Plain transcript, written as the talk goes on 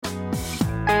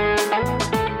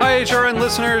HRN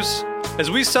listeners.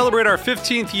 As we celebrate our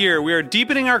 15th year, we are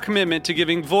deepening our commitment to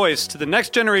giving voice to the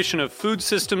next generation of food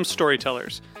systems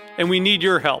storytellers, and we need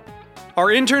your help. Our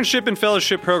internship and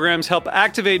fellowship programs help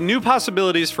activate new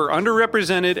possibilities for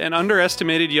underrepresented and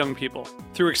underestimated young people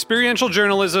through experiential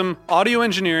journalism, audio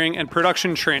engineering, and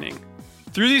production training.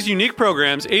 Through these unique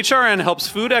programs, HRN helps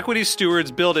food equity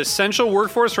stewards build essential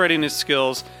workforce readiness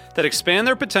skills that expand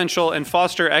their potential and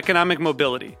foster economic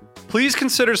mobility. Please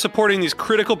consider supporting these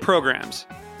critical programs.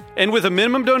 And with a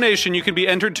minimum donation, you can be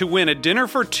entered to win a dinner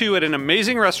for two at an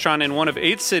amazing restaurant in one of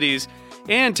 8 cities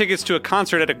and tickets to a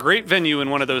concert at a great venue in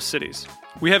one of those cities.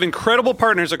 We have incredible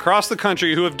partners across the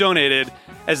country who have donated,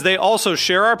 as they also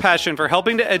share our passion for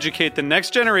helping to educate the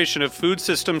next generation of food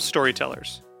systems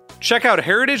storytellers. Check out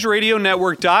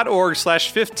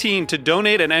heritageradionetwork.org/15 to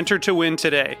donate and enter to win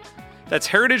today. That's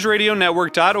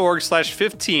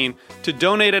heritageradionetwork.org/15 to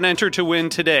donate and enter to win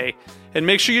today. And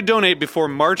make sure you donate before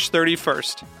March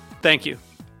 31st. Thank you.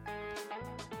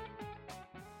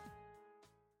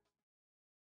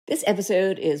 This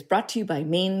episode is brought to you by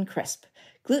Maine Crisp,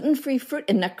 gluten-free fruit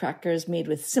and nutcrackers made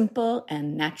with simple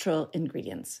and natural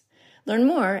ingredients. Learn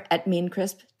more at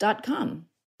mainecrisp.com.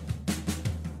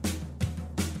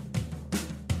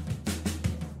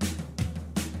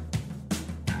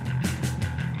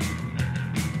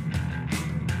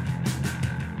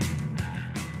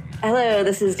 Hello,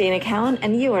 this is Dana Cowan,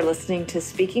 and you are listening to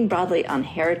Speaking Broadly on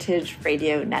Heritage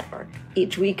Radio Network.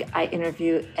 Each week, I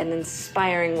interview an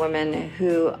inspiring woman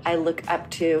who I look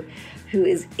up to, who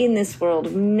is in this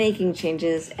world making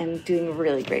changes and doing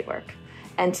really great work.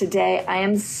 And today, I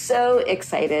am so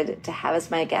excited to have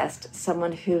as my guest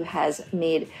someone who has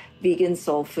made vegan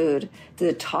soul food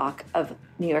the talk of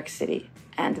New York City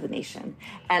and the nation.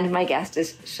 And my guest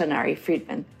is Shenarri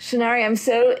Freeman. Shenarri, I'm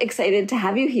so excited to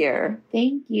have you here.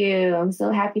 Thank you. I'm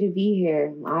so happy to be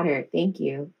here. I'm honored. Thank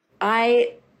you.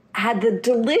 I had the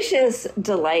delicious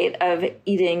delight of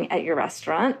eating at your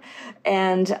restaurant,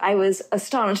 and I was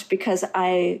astonished because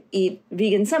I eat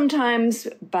vegan sometimes,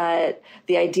 but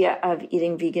the idea of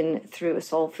eating vegan through a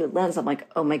soul food lens, I'm like,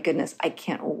 oh my goodness, I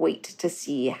can't wait to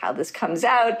see how this comes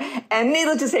out. And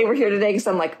needless to say, we're here today because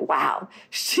I'm like, wow,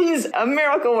 she's a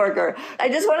miracle worker. I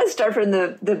just want to start from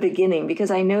the beginning, because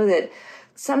I know that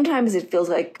sometimes it feels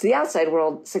like to the outside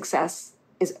world, success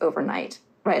is overnight.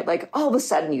 Right, like all of a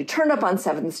sudden you turn up on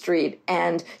 7th Street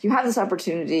and you have this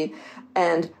opportunity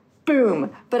and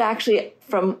boom. But actually,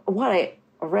 from what I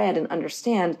read and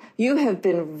understand, you have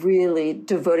been really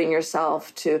devoting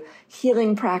yourself to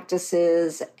healing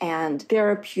practices and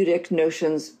therapeutic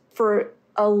notions for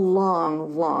a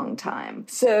long, long time.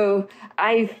 So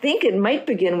I think it might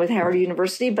begin with Howard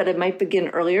University, but it might begin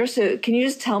earlier. So can you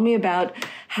just tell me about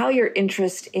how your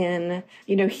interest in,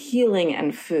 healing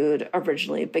and food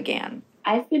originally began?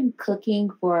 I've been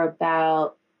cooking for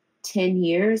about 10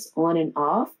 years on and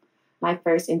off. My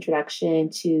first introduction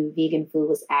to vegan food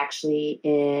was actually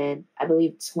in, I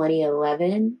believe,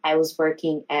 2011. I was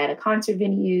working at a concert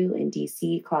venue in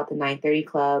DC called the 930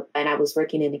 Club, and I was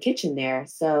working in the kitchen there.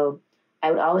 So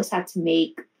I would always have to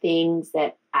make things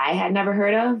that I had never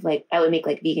heard of. Like I would make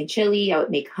vegan chili. I would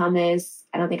make hummus.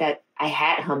 I don't think I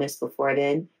had hummus before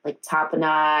then, like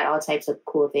tapenade, all types of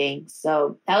cool things.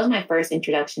 So that was my first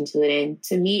introduction to it. And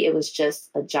to me, it was just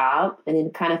a job. And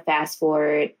then kind of fast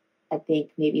forward, I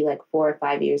think maybe 4 or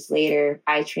 5 years later,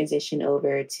 I transitioned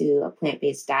over to a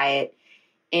plant-based diet.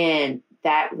 And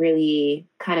that really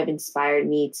kind of inspired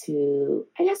me to,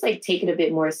 take it a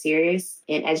bit more serious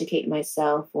and educate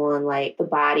myself on the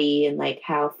body and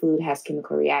how food has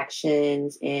chemical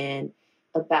reactions and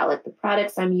about the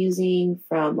products I'm using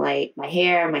from my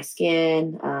hair, my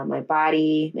skin, my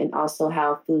body, and also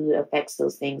how food affects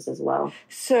those things as well.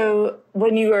 So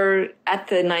when you were at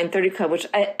the 930 Club, which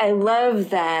I love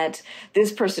that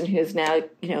this person who's now,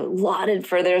 lauded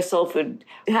for their soul food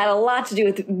had a lot to do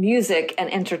with music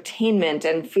and entertainment,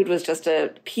 and food was just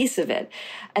a piece of it.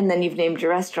 And then you've named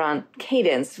your restaurant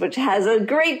Cadence, which has a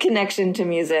great connection to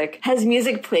music. Has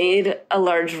music played a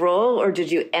large role, or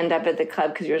did you end up at the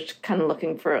club because you're kind of looking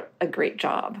for a great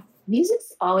job?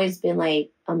 Music's always been a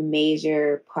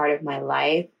major part of my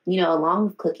life. Along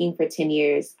with cooking for 10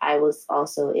 years, I was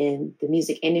also in the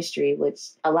music industry, which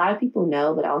a lot of people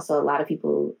know, but also a lot of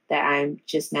people that I'm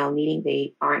just now meeting,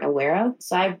 they aren't aware of.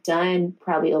 So I've done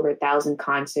probably over 1,000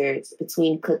 concerts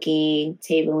between cooking,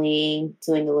 tabling,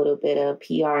 doing a little bit of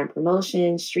PR and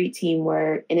promotion, street team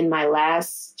work. And then my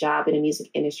last job in the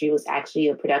music industry was actually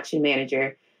a production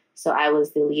manager. So I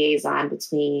was the liaison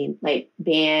between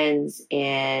bands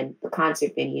and the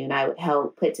concert venue, and I would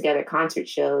help put together concert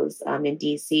shows in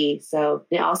DC. So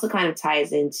it also kind of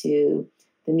ties into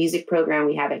the music program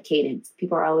we have at Cadence.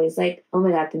 People are always like, oh my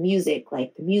God, the music,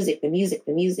 like the music, the music,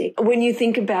 the music. When you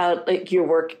think about like your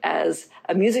work as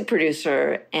a music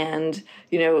producer and,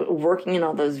 working in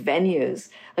all those venues,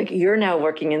 like you're now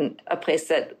working in a place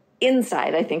that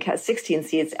inside, I think, has 16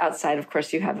 seats. Outside, of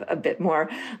course, you have a bit more.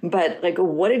 But like,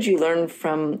 what did you learn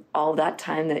from all that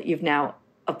time that you've now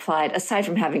applied, aside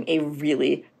from having a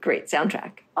really great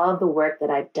soundtrack? All of the work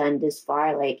that I've done this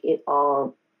far, like it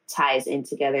all ties in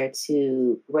together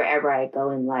to wherever I go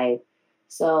in life.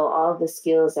 So all of the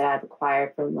skills that I've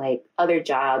acquired from like other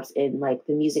jobs in like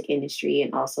the music industry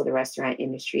and also the restaurant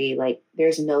industry, like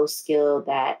there's no skill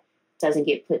that doesn't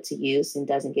get put to use and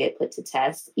doesn't get put to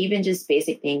test. Even just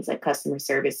basic things like customer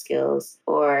service skills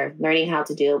or learning how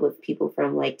to deal with people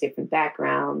from like different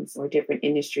backgrounds or different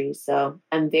industries. So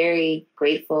I'm very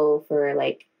grateful for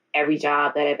like every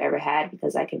job that I've ever had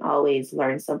because I can always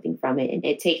learn something from it and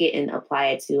take it and apply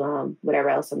it to whatever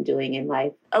else I'm doing in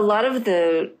life. A lot of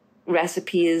the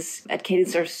recipes at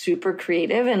Cadence are super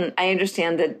creative, and I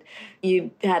understand that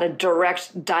you had a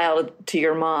direct dial to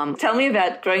your mom. Tell me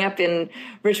about growing up in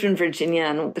Richmond, Virginia,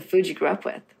 and the food you grew up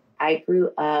with. I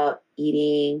grew up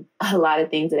eating a lot of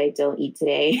things that I don't eat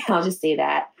today. I'll just say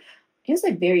that. It was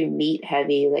like very meat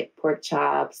heavy, like pork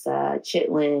chops,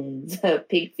 chitlins,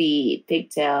 pig feet,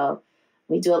 pigtail.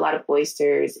 We do a lot of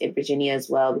oysters in Virginia as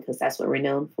well because that's what we're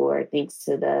known for, thanks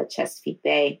to the Chesapeake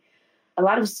Bay. A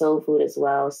lot of soul food as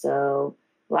well. So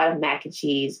a lot of mac and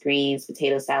cheese, greens,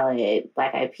 potato salad,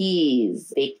 black eyed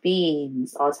peas, baked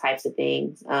beans, all types of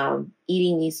things.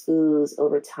 Eating these foods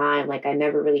over time, like I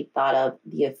never really thought of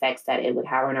the effects that it would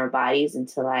have on our bodies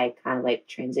until I kind of like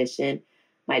transitioned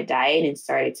my diet and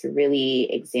started to really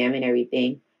examine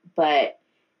everything. But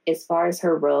as far as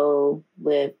her role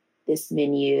with this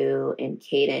menu and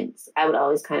Cadence, I would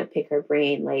always kind of pick her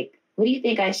brain, like, what do you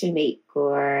think I should make?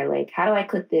 Or like, how do I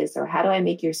cook this? Or how do I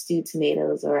make your stewed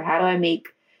tomatoes? Or how do I make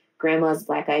grandma's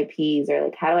black eyed peas? Or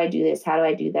like, how do I do this? How do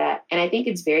I do that? And I think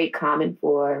it's very common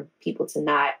for people to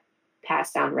not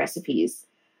pass down recipes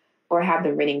or have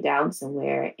them written down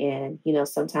somewhere. And,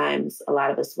 sometimes a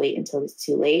lot of us wait until it's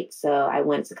too late. So I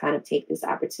wanted to kind of take this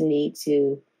opportunity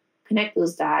to connect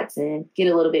those dots and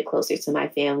get a little bit closer to my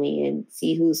family and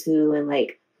see who's who and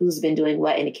like who's been doing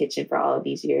what in the kitchen for all of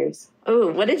these years.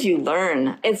 Oh, what did you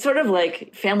learn? It's sort of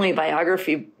like family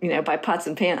biography, by pots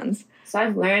and pans. So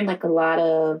I've learned like a lot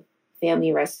of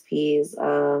family recipes,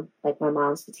 like my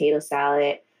mom's potato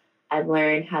salad. I've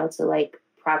learned how to like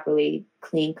properly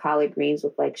clean collard greens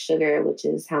with like sugar, which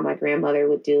is how my grandmother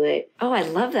would do it. Oh, I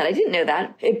love that. I didn't know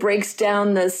that. It breaks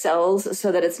down the cells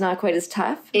so that it's not quite as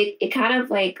tough. It kind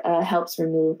of like helps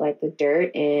remove like the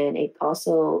dirt, and it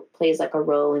also plays like a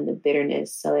role in the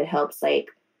bitterness. So it helps like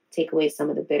take away some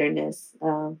of the bitterness,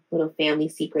 little family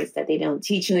secrets that they don't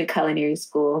teach you in culinary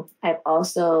school. I've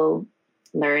also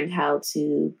learned how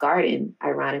to garden,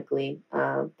 ironically.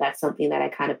 That's something that I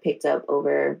kind of picked up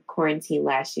over quarantine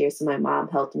last year. So my mom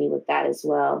helped me with that as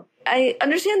well. I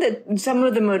understand that some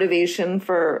of the motivation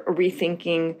for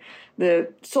rethinking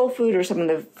the soul food or some of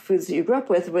the foods that you grew up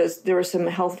with was there were some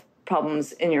health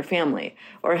problems in your family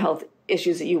or health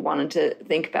issues that you wanted to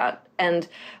think about. And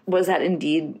was that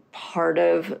indeed part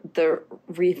of the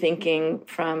rethinking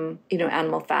from,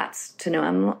 animal fats to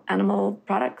no animal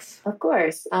products? Of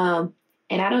course.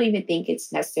 And I don't even think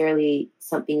it's necessarily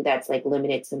something that's like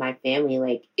limited to my family.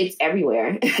 Like it's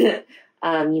everywhere.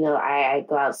 I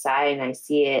go outside and I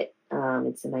see it.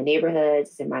 It's in my neighborhoods,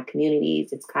 it's in my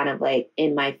communities. It's kind of like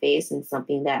in my face and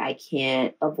something that I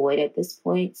can't avoid at this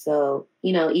point. So,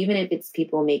 even if it's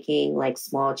people making like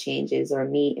small changes or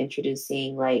me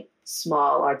introducing like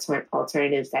small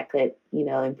alternatives that could,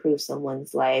 improve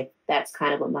someone's life, that's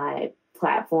kind of what my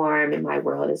platform and my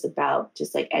world is about.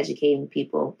 Just like educating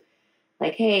people.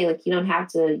 Like, hey, like you don't have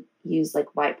to use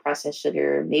like white processed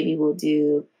sugar. Maybe we'll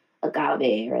do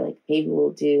agave, or like maybe we'll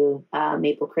do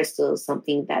maple crystals,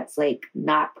 something that's like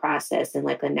not processed and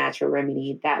like a natural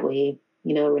remedy. That way,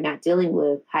 we're not dealing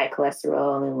with high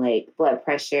cholesterol and like blood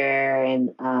pressure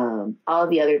and all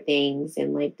the other things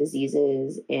and like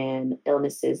diseases and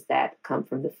illnesses that come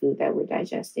from the food that we're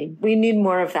digesting. We need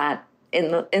more of that in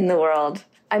the world.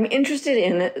 I'm interested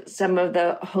in some of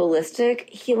the holistic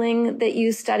healing that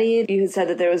you studied. You said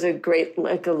that there was a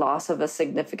loss of a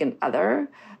significant other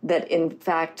that in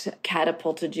fact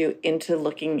catapulted you into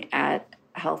looking at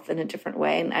health in a different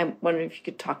way. And I'm wondering if you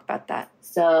could talk about that.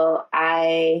 So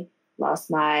I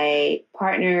lost my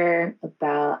partner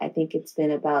I think it's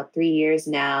been about 3 years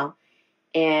now.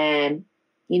 And,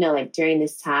 like during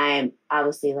this time,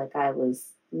 obviously like I was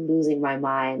losing my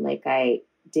mind. Like I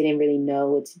didn't really know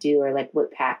what to do or like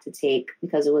what path to take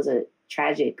because it was a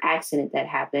tragic accident that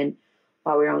happened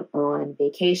while we were on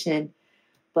vacation.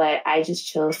 But I just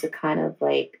chose to kind of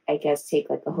like, I guess, take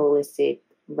like a holistic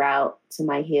route to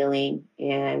my healing.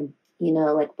 And, you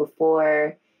know, like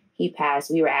before he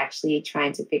passed, we were actually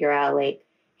trying to figure out like,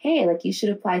 hey, like you should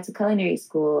apply to culinary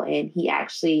school. And he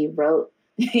actually wrote,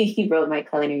 he wrote my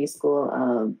culinary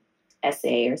school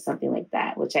essay or something like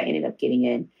that, which I ended up getting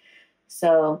in.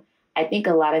 So I think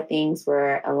a lot of things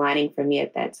were aligning for me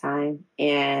at that time.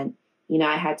 And, you know,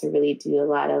 I had to really do a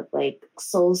lot of like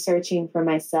soul searching for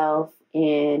myself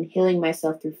and healing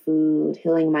myself through food,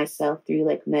 healing myself through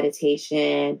like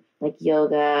meditation, like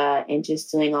yoga, and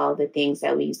just doing all the things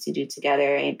that we used to do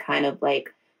together and kind of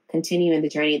like continuing the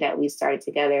journey that we started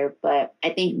together. But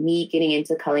I think me getting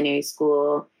into culinary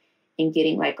school and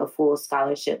getting like a full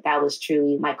scholarship, that was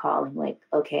truly my calling. Like,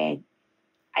 okay,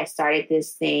 I started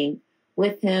this thing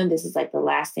with him. This is like the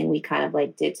last thing we kind of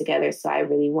like did together. So I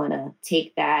really want to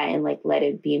take that and like let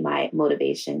it be my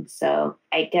motivation. So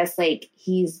I guess like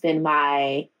he's been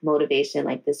my motivation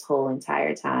like this whole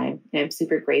entire time. And I'm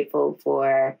super grateful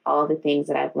for all the things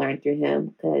that I've learned through him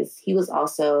because he was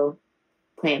also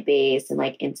plant-based and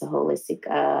like into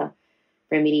holistic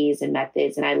remedies and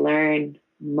methods. And I learned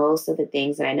most of the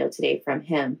things that I know today from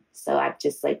him. So I've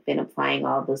just like been applying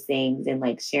all those things and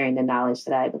like sharing the knowledge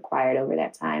that I've acquired over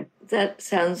that time. That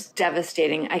sounds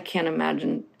devastating. I can't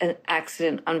imagine an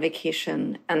accident on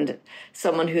vacation and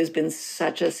someone who's been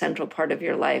such a central part of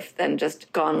your life then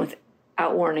just gone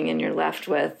without warning and you're left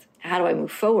with, how do I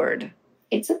move forward?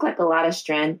 It took like a lot of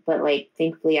strength, but like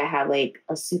thankfully I have like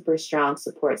a super strong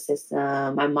support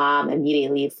system. My mom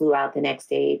immediately flew out the next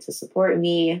day to support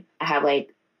me. I have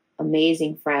like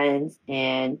amazing friends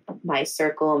and my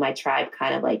circle, my tribe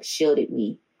kind of like shielded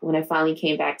me. When I finally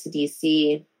came back to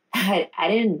DC, I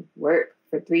didn't work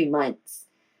for 3 months,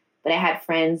 but I had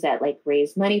friends that like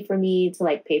raised money for me to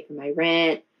like pay for my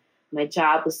rent. My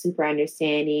job was super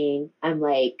understanding. I'm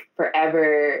like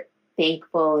forever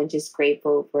thankful and just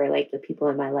grateful for like the people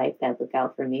in my life that look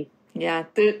out for me. Yeah,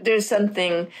 there's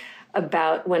something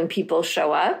about when people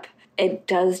show up, it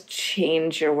does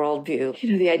change your worldview.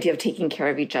 You know, the idea of taking care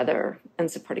of each other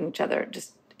and supporting each other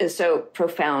just is so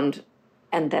profound.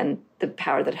 And then the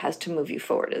power that it has to move you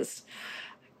forward is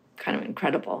kind of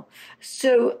incredible.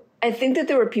 So I think that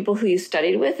there were people who you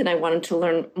studied with, and I wanted to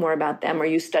learn more about them, or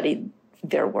you studied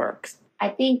their works. I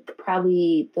think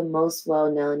probably the most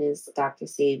well-known is Dr.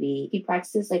 Sebi. He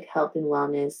practices like health and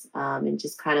wellness and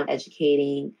just kind of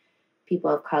educating people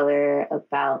of color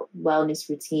about wellness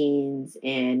routines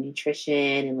and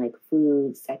nutrition and like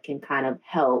foods that can kind of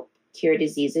help cure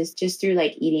diseases just through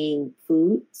like eating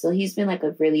food. So he's been like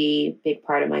a really big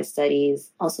part of my studies.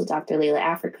 Also Dr. Layla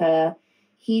Africa.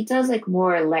 He does like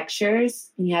more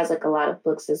lectures and he has like a lot of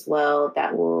books as well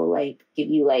that will like give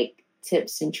you like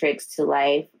tips and tricks to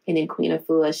life. And then Queen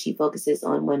Afua, she focuses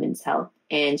on women's health.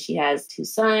 And she has 2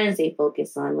 sons. They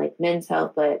focus on like men's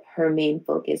health, but her main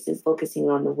focus is focusing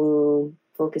on the womb,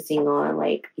 focusing on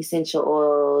like essential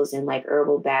oils and like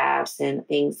herbal baths and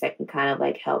things that can kind of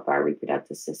like help our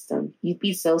reproductive system. You'd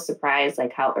be so surprised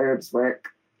like how herbs work.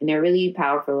 And they're really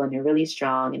powerful and they're really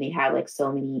strong. And they have like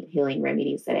so many healing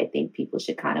remedies that I think people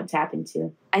should kind of tap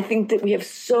into. I think that we have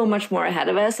so much more ahead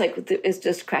of us. Like it's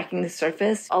just cracking the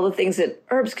surface. All the things that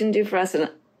herbs can do for us. And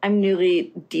I'm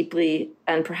newly, deeply,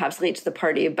 and perhaps late to the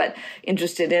party, but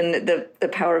interested in the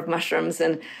power of mushrooms.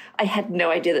 And I had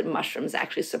no idea that mushrooms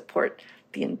actually support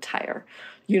the entire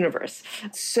universe.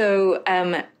 So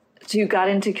you got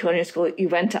into culinary school, you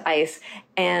went to ICE,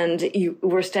 and you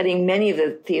were studying many of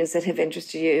the themes that have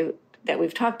interested you that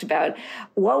we've talked about.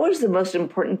 What was the most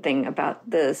important thing about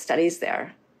the studies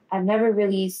there? I've never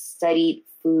really studied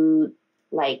food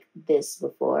like this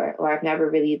before, or I've never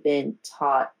really been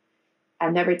taught.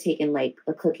 I've never taken like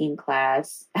a cooking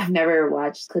class. I've never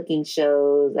watched cooking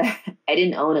shows. I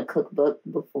didn't own a cookbook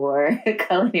before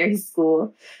culinary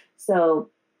school.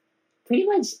 So pretty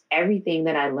much everything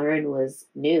that I learned was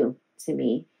new to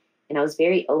me. And I was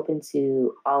very open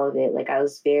to all of it. Like I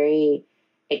was very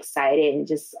excited and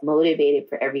just motivated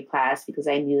for every class because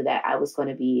I knew that I was going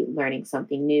to be learning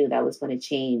something new that was going to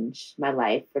change my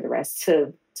life for the rest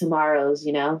of tomorrow's,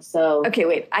 you know? So. Okay,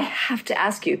 wait, I have to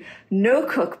ask you, no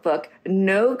cookbook,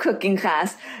 no cooking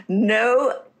class,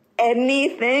 no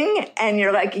anything, and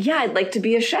you're like, yeah, I'd like to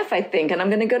be a chef, I think, and I'm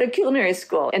going to go to culinary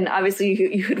school. And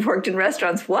obviously you had worked in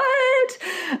restaurants. What?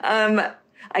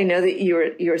 I know that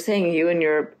you were saying you and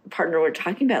your partner were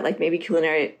talking about like maybe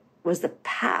culinary was the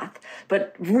path,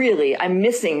 but really I'm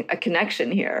missing a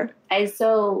connection here.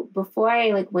 So before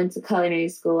I like went to culinary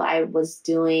school, I was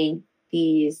doing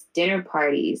these dinner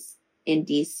parties in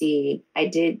DC. I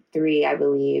did 3, I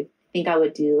believe. I think I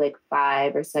would do like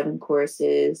 5 or 7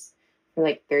 courses for for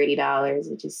like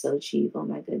 $30, which is so cheap. Oh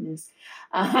my goodness.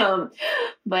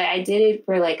 But I did it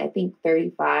for like, I think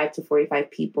 35 to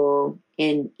 45 people,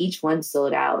 and each one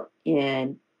sold out.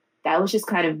 And that was just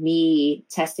kind of me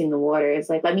testing the water. It's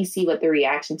like, let me see what the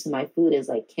reaction to my food is.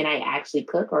 Like, can I actually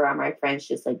cook, or are my friends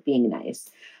just like being nice?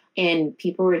 And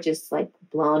people were just like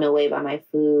blown away by my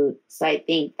food. So I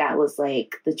think that was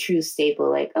like the true staple.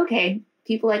 Like, okay,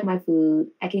 people like my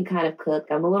food. I can kind of cook.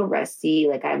 I'm a little rusty.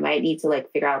 Like, I might need to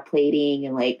like figure out plating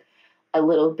and like a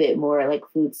little bit more like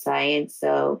food science.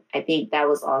 So I think that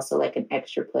was also like an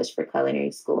extra push for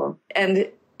culinary school. And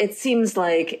it seems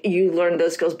like you learned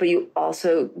those skills, but you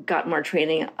also got more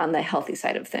training on the healthy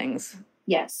side of things.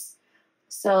 Yes.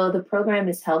 So the program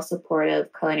is health supportive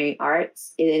culinary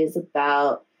arts. It is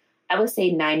about, I would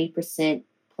say, 90%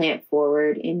 plant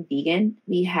forward and vegan.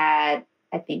 We had,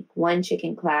 I think, one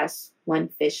chicken class, one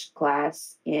fish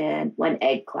class, and one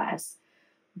egg class.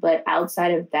 But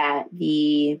outside of that,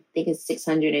 I think it's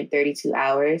 632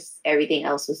 hours. Everything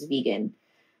else was vegan.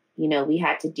 You know, we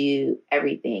had to do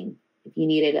everything. If you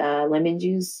needed lemon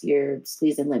juice, you're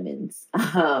squeezing lemons.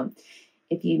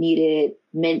 If you needed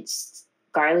minced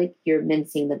garlic, you're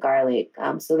mincing the garlic.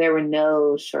 So there were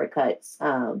no shortcuts.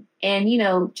 And, you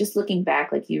know, just looking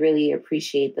back, like, you really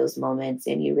appreciate those moments,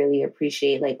 and you really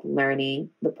appreciate like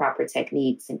learning the proper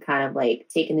techniques and kind of like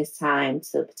taking this time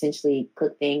to potentially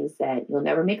cook things that you'll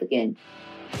never make again.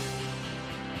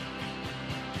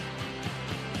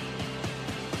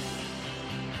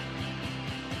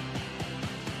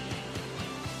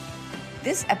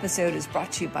 This episode is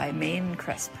brought to you by Maine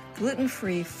Crisp,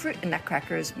 gluten-free fruit and nut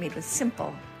crackers made with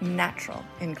simple, natural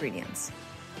ingredients.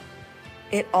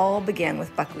 It all began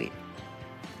with buckwheat.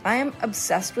 I am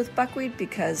obsessed with buckwheat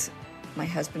because my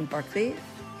husband Barkley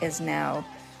is now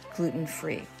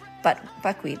gluten-free, but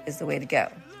buckwheat is the way to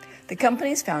go. The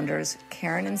company's founders,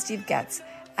 Karen and Steve Getz,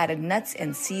 added nuts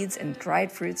and seeds and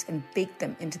dried fruits and baked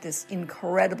them into this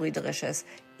incredibly delicious,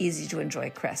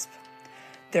 easy-to-enjoy crisp.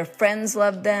 Their friends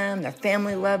loved them, their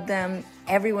family loved them,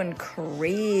 everyone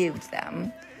craved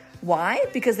them. Why?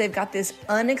 Because they've got this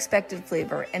unexpected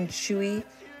flavor and chewy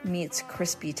meets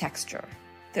crispy texture.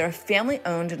 They're a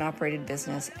family-owned and operated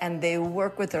business, and they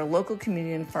work with their local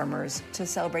community and farmers to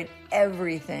celebrate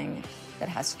everything that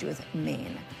has to do with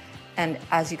Maine. And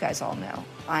as you guys all know,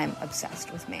 I'm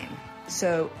obsessed with Maine.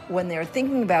 So when they're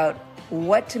thinking about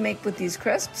what to make with these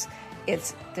crisps,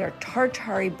 it's their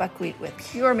tartary buckwheat with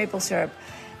pure maple syrup.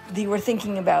 They were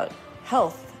thinking about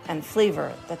health and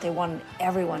flavor that they wanted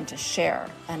everyone to share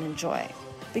and enjoy.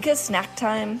 Because snack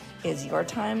time is your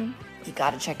time, you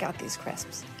got to check out these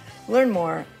crisps. Learn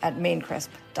more at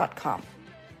maincrisp.com.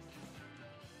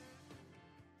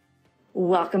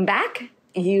 Welcome back.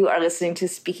 You are listening to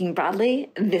Speaking Broadly.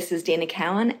 This is Dana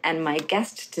Cowan, and my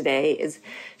guest today is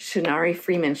Shenarri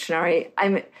Freeman. Shenarri,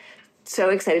 I'm so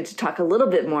excited to talk a little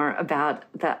bit more about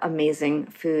the amazing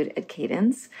food at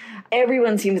Cadence.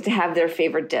 Everyone seems to have their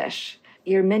favorite dish.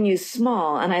 Your menu's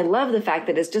small, and I love the fact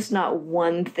that it's just not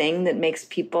one thing that makes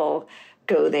people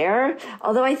go there.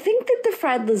 Although I think that the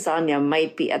fried lasagna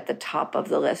might be at the top of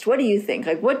the list. What do you think?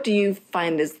 Like, what do you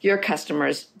find is your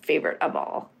customers' favorite of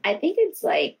all? I think it's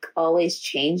like always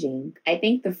changing. I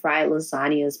think the fried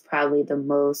lasagna is probably the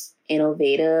most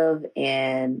innovative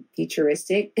and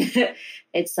futuristic.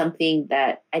 It's something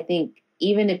that I think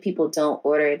even if people don't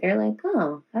order it, they're like,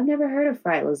 oh, I've never heard of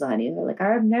fried lasagna. They're like,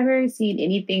 I've never seen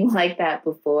anything like that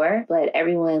before. But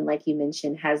everyone, like you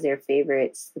mentioned, has their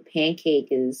favorites. The pancake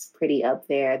is pretty up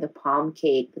there. The palm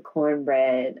cake, the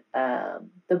cornbread,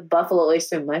 the buffalo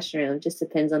oyster mushroom, just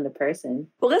depends on the person.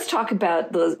 Well, let's talk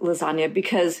about the lasagna,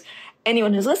 because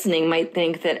anyone who's listening might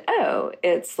think that, oh,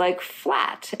 it's like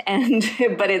flat,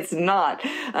 but it's not.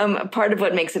 Part of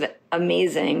what makes it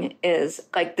amazing is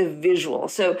like the visual.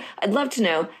 So I'd love to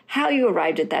know how you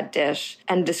arrived at that dish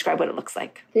and describe what it looks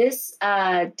like. This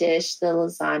dish, the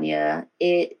lasagna,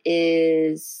 it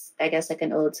is, I guess, like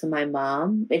an ode to my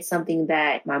mom. It's something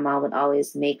that my mom would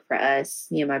always make for us,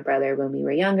 me and my brother, when we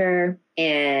were younger.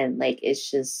 And like,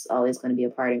 it's just always going to be a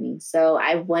part of me. So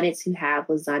I wanted to have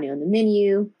lasagna on the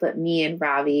menu, but me and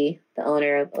Ravi, the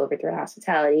owner of Overthrow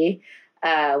Hospitality,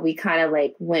 we kind of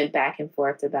like went back and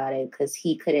forth about it because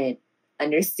he couldn't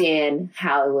understand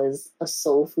how it was a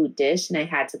soul food dish. And I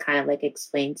had to kind of like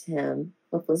explain to him,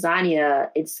 with lasagna,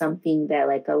 it's something that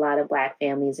like a lot of Black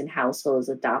families and households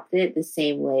adopted the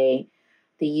same way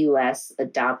the U.S.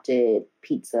 adopted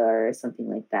pizza or something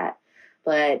like that.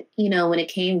 But, you know, when it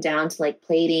came down to like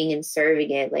plating and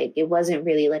serving it, like it wasn't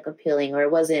really like appealing, or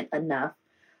it wasn't enough,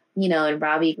 you know, and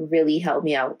Robbie really helped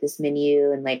me out with this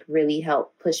menu and like really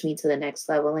helped push me to the next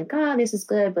level. Like, oh, this is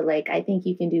good, but like, I think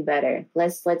you can do better.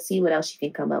 Let's see what else you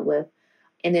can come up with.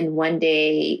 And then one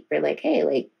day we're like, hey,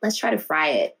 like, let's try to fry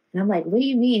it. And I'm like, what do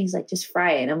you mean? He's like, just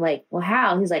fry it. And I'm like, well,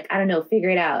 how? He's like, I don't know, figure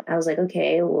it out. I was like,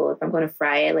 okay, well, if I'm going to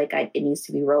fry it, like it needs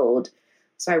to be rolled.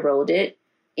 So I rolled it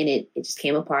and it just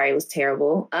came apart. It was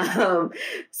terrible.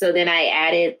 So then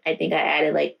I think I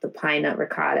added like the pine nut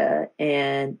ricotta,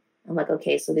 and I'm like,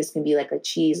 okay, so this can be like a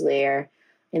cheese layer.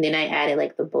 And then I added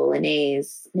like the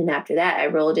bolognese. And then after that, I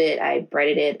rolled it. I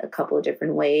breaded it a couple of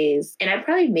different ways. And I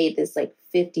probably made this like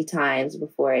 50 times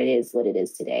before it is what it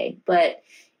is today. But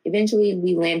eventually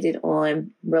we landed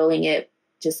on rolling it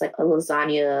just like a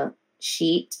lasagna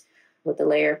sheet with a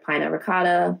layer of pine nut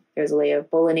ricotta. There's a layer of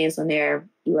bolognese on there.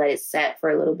 You let it set for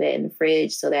a little bit in the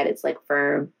fridge so that it's like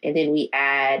firm. And then we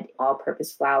add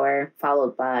all-purpose flour,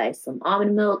 followed by some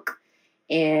almond milk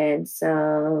and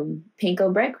some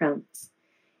panko breadcrumbs.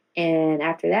 And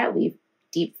after that, we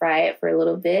deep fry it for a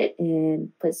little bit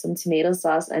and put some tomato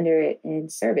sauce under it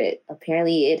and serve it.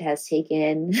 Apparently, it has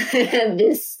taken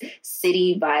this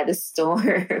city by the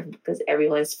storm because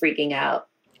everyone's freaking out.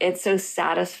 It's so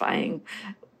satisfying.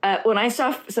 When I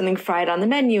saw something fried on the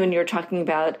menu and you were talking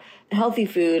about healthy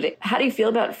food, how do you feel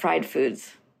about fried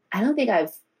foods? I don't think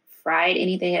I've fried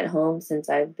anything at home since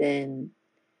I've been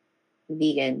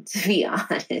vegan, to be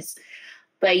honest.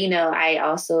 But, you know, I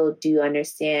also do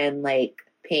understand, like,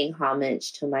 paying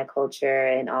homage to my culture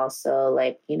and also,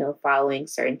 like, you know, following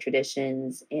certain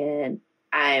traditions. And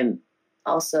I'm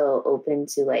also open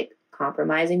to, like,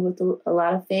 compromising with a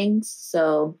lot of things.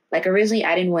 So, like, originally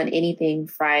I didn't want anything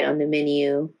fried on the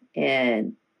menu,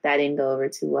 and that didn't go over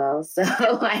too well. So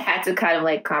I had to kind of,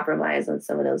 like, compromise on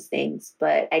some of those things.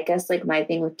 But I guess, like, my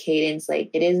thing with Cadence, like,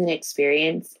 it is an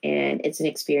experience, and it's an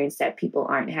experience that people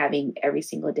aren't having every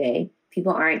single day.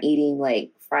 People aren't eating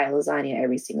like fried lasagna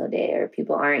every single day, or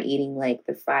people aren't eating like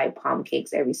the fried palm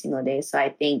cakes every single day. So I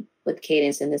think with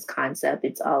Cadence and this concept,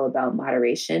 it's all about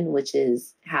moderation, which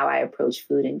is how I approach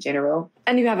food in general.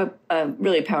 And you have a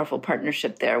really powerful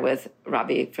partnership there with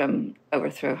Ravi from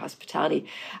Overthrow Hospitality.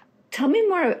 Tell me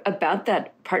more about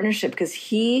that partnership, because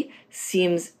he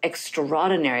seems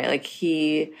extraordinary. Like,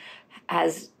 he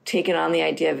has taken on the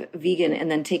idea of vegan and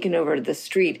then taken over to the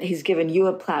street. He's given you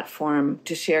a platform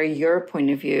to share your point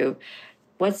of view.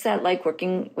 What's that like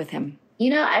working with him?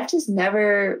 You know, I've just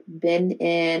never been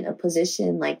in a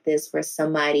position like this where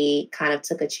somebody kind of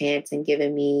took a chance and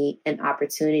given me an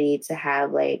opportunity to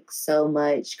have like so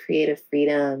much creative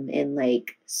freedom and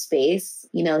like space.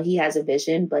 You know, he has a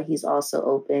vision, but he's also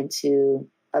open to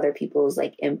other people's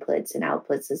like inputs and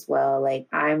outputs as well. Like,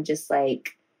 I'm just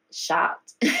like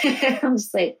shocked. I'm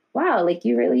just like, wow, like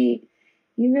you really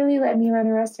let me run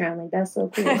a restaurant. Like, that's so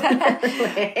cool. Well,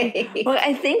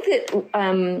 I think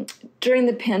that during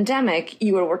the pandemic,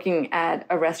 you were working at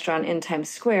a restaurant in Times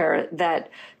Square that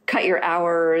cut your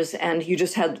hours and you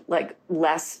just had like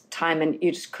less time and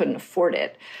you just couldn't afford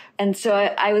it. And so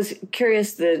I was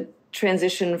curious, the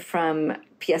transition from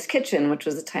PS Kitchen, which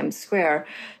was the Times Square,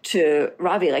 to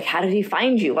Ravi, like, how did he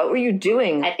find you? What were you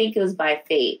doing? I think it was by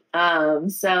fate.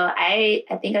 So I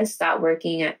think I stopped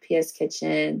working at PS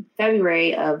Kitchen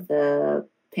February of the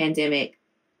pandemic.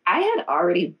 I had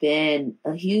already been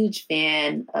a huge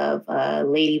fan of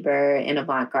Lady Bird and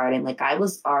Avant Garden. Like, I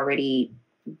was already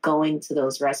going to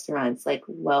those restaurants like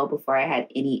well before I had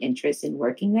any interest in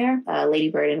working there. Lady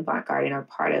Bird and Avant Garden are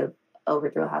part of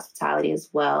Overthrow Hospitality as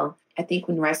well. I think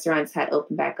when restaurants had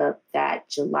opened back up that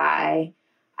July,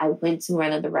 I went to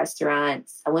one of the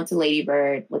restaurants. I went to Lady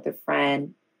Bird with a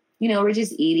friend. You know, we're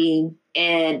just eating.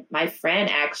 And my friend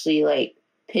actually like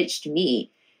pitched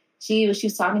me. She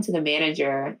was talking to the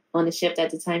manager on the shift at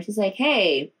the time. She's like,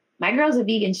 hey, my girl's a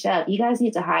vegan chef. You guys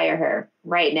need to hire her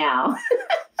right now.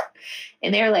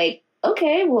 And they're like,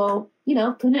 okay, well, you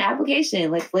know, put in an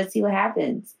application. Like, let's see what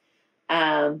happens.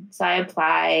 So I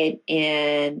applied,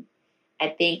 and I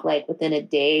think like within a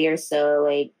day or so,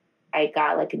 like I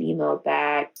got like an email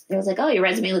back. It was like, oh, your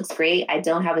resume looks great. I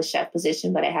don't have a chef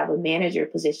position, but I have a manager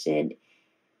position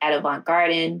at Avant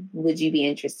Garden. Would you be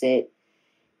interested?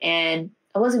 And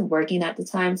I wasn't working at the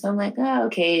time. So I'm like, oh,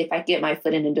 okay, if I get my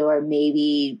foot in the door,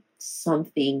 maybe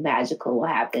something magical will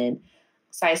happen.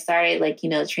 So I started like, you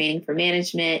know, training for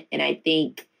management. And I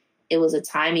think it was a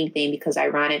timing thing because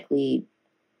ironically,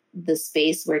 the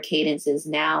space where Cadence is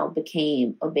now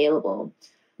became available.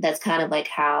 That's kind of like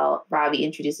how Ravi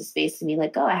introduced the space to me.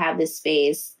 Like, oh, I have this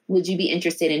space. Would you be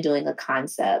interested in doing a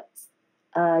concept?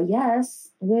 Yes.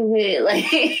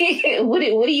 What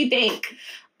do you think?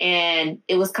 And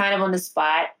it was kind of on the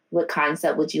spot. What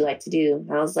concept would you like to do?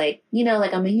 And I was like,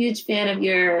 like I'm a huge fan of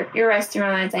your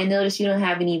restaurants. I noticed you don't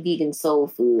have any vegan soul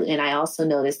food. And I also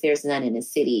noticed there's none in the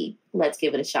city. Let's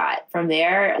give it a shot. From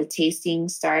there, the tasting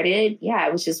started. Yeah, I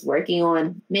was just working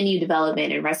on menu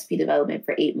development and recipe development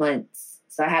for 8 months.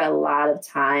 So I had a lot of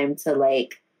time to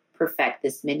perfect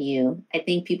this menu. I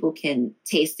think people can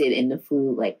taste it in the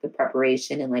food, like the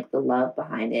preparation and the love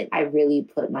behind it. I really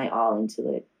put my all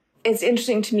into it. It's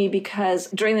interesting to me because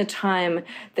during the time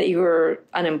that you were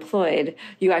unemployed,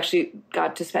 you actually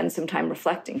got to spend some time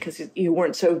reflecting because you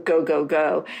weren't so go, go,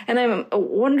 go. And I'm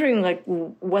wondering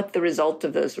what the result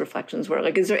of those reflections were.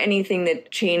 Is there anything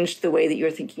that changed the way that you were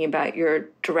thinking about your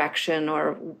direction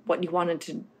or what you wanted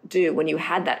to do when you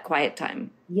had that quiet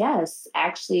time? Yes,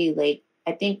 actually,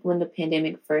 I think when the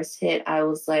pandemic first hit, I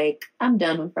was like, I'm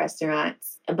done with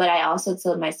restaurants. But I also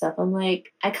told myself,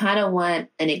 I kind of want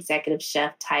an executive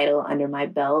chef title under my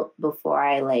belt before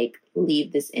I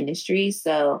leave this industry.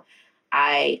 So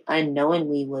I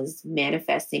unknowingly was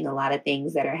manifesting a lot of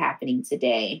things that are happening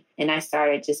today. And I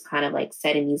started just kind of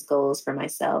setting these goals for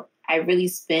myself. I really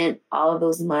spent all of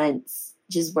those months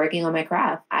just working on my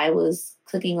craft. I was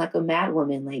cooking like a mad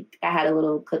woman. I had a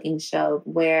little cooking show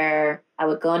where I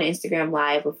would go on Instagram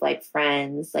Live with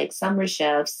friends. Some were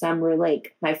chefs, some were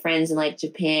my friends in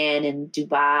Japan and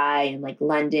Dubai and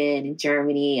London and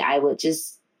Germany. I would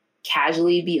just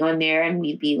casually be on there and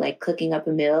we'd be cooking up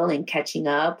a meal and catching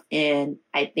up. And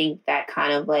I think that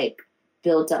kind of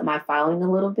built up my following a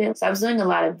little bit. So I was doing a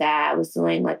lot of that. I was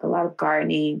doing a lot of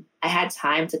gardening. I had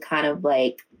time to kind of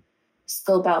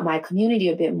scope out my community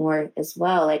a bit more as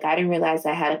well. I didn't realize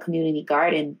I had a community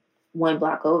garden 1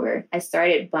 block over. I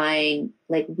started buying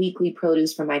weekly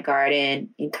produce from my garden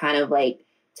and kind of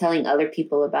telling other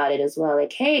people about it as well.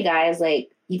 Hey guys,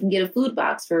 you can get a food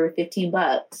box for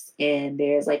 $15 and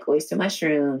there's oyster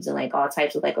mushrooms and all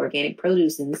types of organic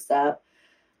produce and stuff.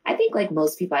 I think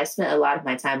most people, I spent a lot of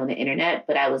my time on the internet,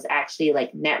 but I was actually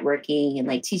networking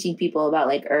and teaching people about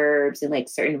herbs and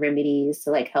certain remedies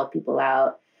to help people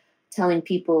out. Telling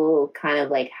people kind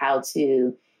of how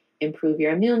to improve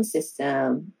your immune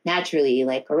system naturally,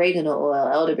 oregano oil,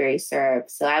 elderberry syrup.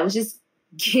 So I was just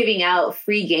giving out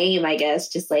free game, I guess,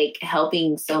 just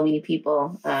helping so many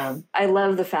people. I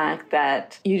love the fact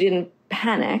that you didn't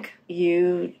panic.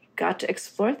 You got to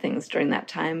explore things during that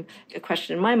time. A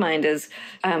question in my mind is,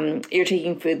 you're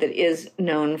taking food that is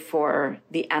known for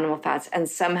the animal fats and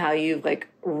somehow you've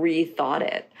rethought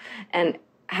it. And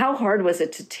how hard was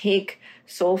it to take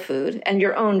soul food and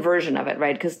your own version of it,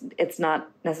 right? Because it's not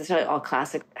necessarily all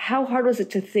classic. How hard was it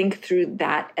to think through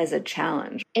that as a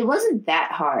challenge? It wasn't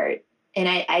that hard. And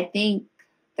I think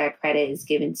that credit is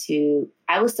given to,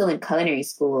 I was still in culinary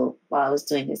school while I was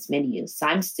doing this menu. So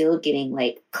I'm still getting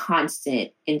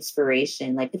constant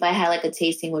inspiration. If I had a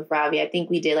tasting with Ravi, I think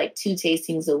we did 2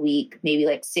 tastings a week, maybe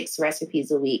 6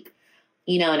 recipes a week,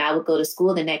 and I would go to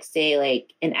school the next day,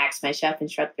 and ask my chef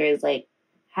instructors,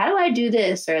 how do I do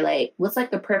this? Or what's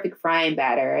the perfect frying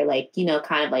batter? Or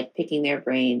kind of picking their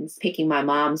brains, picking my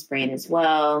mom's brain as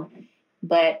well.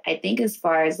 But I think as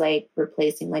far as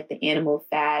replacing the animal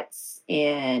fats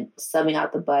and subbing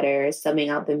out the butter, subbing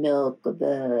out the milk,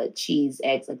 the cheese,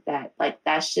 eggs, that,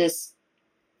 that's just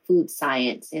food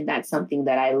science. And that's something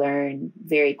that I learned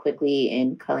very quickly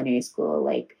in culinary school.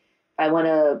 If I want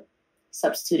to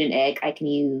substitute an egg, I can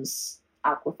use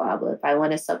aquafaba. If I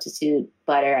want to substitute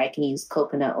butter, I can use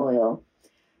coconut oil.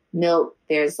 Milk,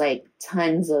 there's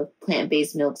tons of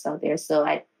plant-based milks out there. So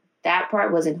that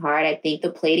part wasn't hard. I think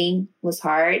the plating was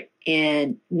hard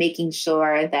and making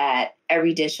sure that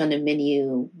every dish on the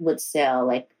menu would sell.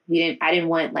 I didn't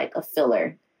want a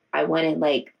filler. I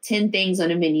wanted 10 things on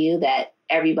the menu that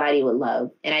everybody would love.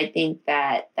 And I think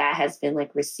that has been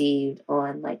received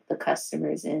on the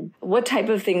customers end. What type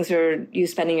of things are you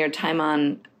spending your time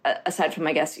on aside from,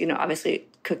 I guess, obviously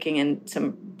cooking and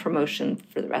some promotion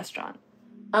for the restaurant?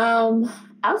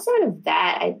 Outside of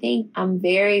that, I think I'm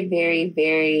very, very,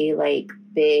 very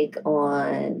big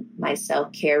on my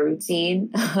self-care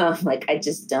routine. I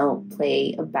just don't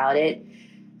play about it.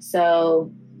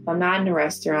 So if I'm not in a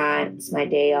restaurant, it's my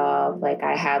day off.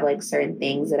 I have certain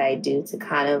things that I do to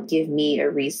kind of give me a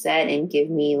reset and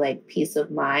give me peace of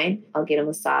mind. I'll get a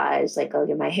massage, I'll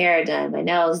get my hair done, my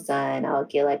nails done. I'll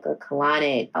get a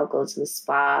colonic. I'll go to the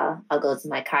spa. I'll go to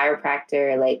my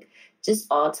chiropractor, just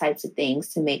all types of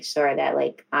things to make sure that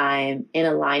I'm in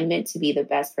alignment to be the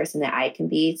best person that I can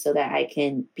be so that I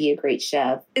can be a great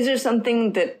chef. Is there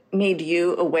something that made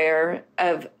you aware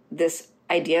of this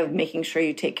idea of making sure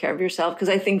you take care of yourself, because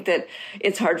I think that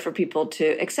it's hard for people to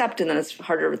accept and then it's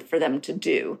harder for them to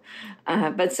do.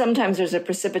 But sometimes there's a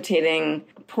precipitating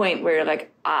point where you're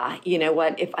like, you know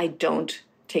what, if I don't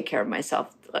take care of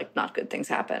myself, like not good things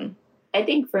happen. I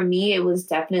think for me, it was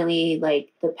definitely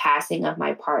like the passing of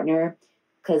my partner.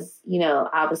 Because, you know,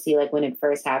 obviously, like when it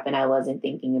first happened, I wasn't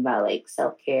thinking about like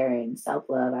self-care and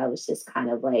self-love. I was just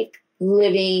kind of like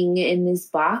living in this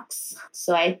box.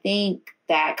 So I think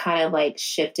that kind of like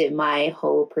shifted my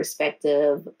whole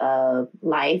perspective of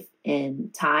life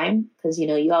and time. Because, you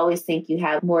know, you always think you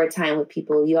have more time with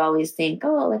people. You always think,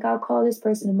 oh, like I'll call this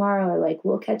person tomorrow, or like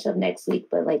we'll catch up next week.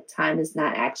 But like time is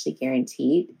not actually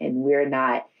guaranteed, and we're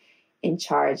not in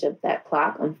charge of that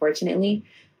clock, unfortunately.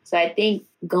 So I think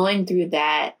going through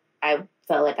that, I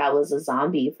felt like I was a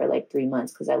zombie for like 3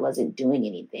 months because I wasn't doing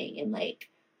anything. And like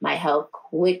my health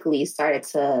quickly started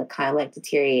to kind of like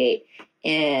deteriorate.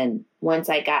 And once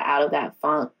I got out of that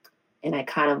funk and I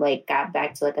kind of like got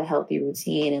back to like a healthy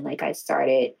routine, and like I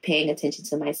started paying attention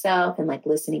to myself and like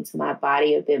listening to my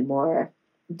body a bit more,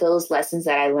 those lessons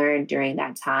that I learned during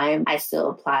that time, I still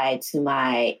apply to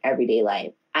my everyday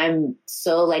life. I'm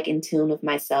so like in tune with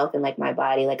myself and like my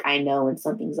body. Like I know when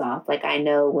something's off. Like I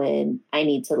know when I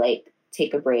need to like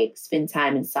take a break, spend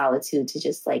time in solitude to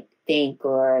just like think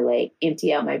or like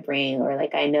empty out my brain. Or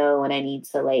like I know when I need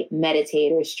to like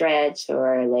meditate or stretch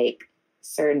or like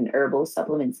certain herbal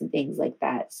supplements and things like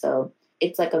that. So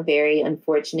it's like a very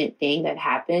unfortunate thing that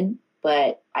happened,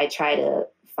 but I try to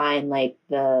find like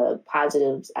the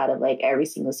positives out of like every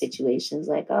single situation. It's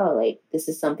like, oh, like this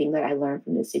is something that I learned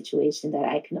from this situation that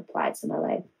I can apply to my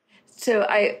life. So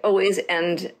I always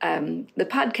end the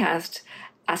podcast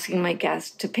asking my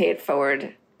guests to pay it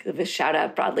forward, give a shout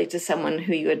out broadly to someone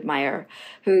who you admire,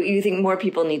 who you think more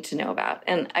people need to know about.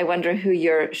 And I wonder who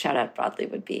your shout out broadly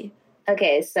would be.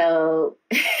 Okay, so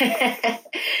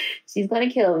she's going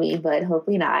to kill me, but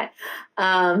hopefully not.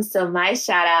 So my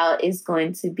shout out is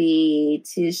going to be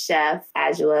to Chef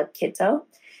Ajua Kito.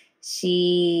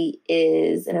 She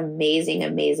is an amazing,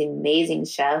 amazing, amazing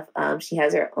chef. She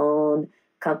has her own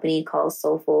company called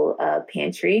Soulful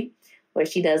Pantry, where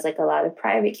she does like a lot of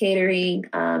private catering.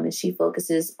 And she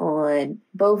focuses on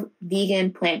both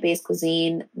vegan, plant-based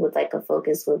cuisine with like a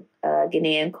focus with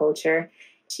Ghanaian culture.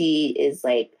 She is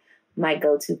like my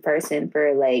go-to person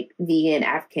for like vegan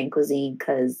African cuisine,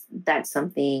 because that's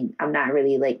something I'm not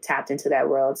really like tapped into that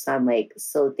world. So I'm like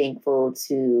so thankful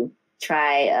to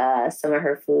try some of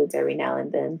her foods every now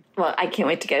and then. Well, I can't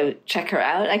wait to go check her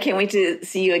out. I can't wait to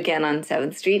see you again on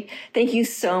 7th Street. Thank you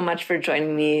so much for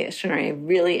joining me, Shenarri. I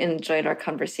really enjoyed our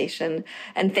conversation.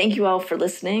 And thank you all for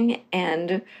listening.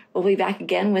 And we'll be back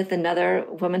again with another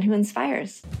woman who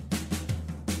inspires.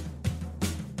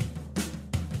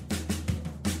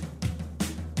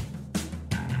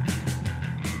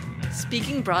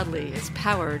 Speaking Broadly is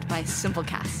powered by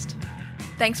Simplecast.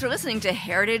 Thanks for listening to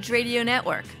Heritage Radio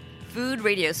Network, food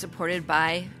radio supported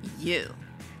by you.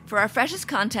 For our freshest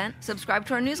content, subscribe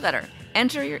to our newsletter.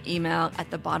 Enter your email at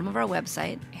the bottom of our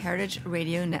website,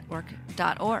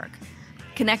 heritageradionetwork.org.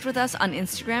 Connect with us on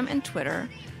Instagram and Twitter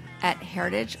at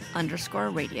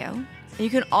heritage_radio. And you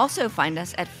can also find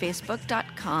us at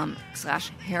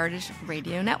facebook.com/Heritage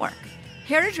Radio Network.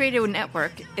 Heritage Radio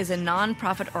Network is a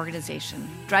nonprofit organization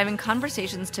driving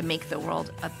conversations to make the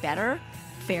world a better,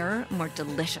 fairer, more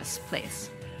delicious place.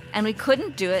 And we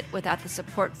couldn't do it without the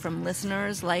support from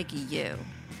listeners like you.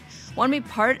 Want to be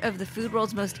part of the food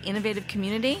world's most innovative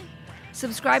community?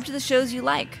 Subscribe to the shows you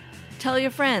like, tell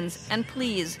your friends, and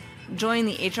please join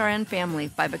the HRN family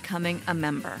by becoming a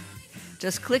member.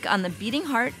 Just click on the beating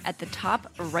heart at the top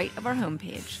right of our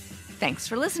homepage. Thanks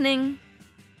for listening.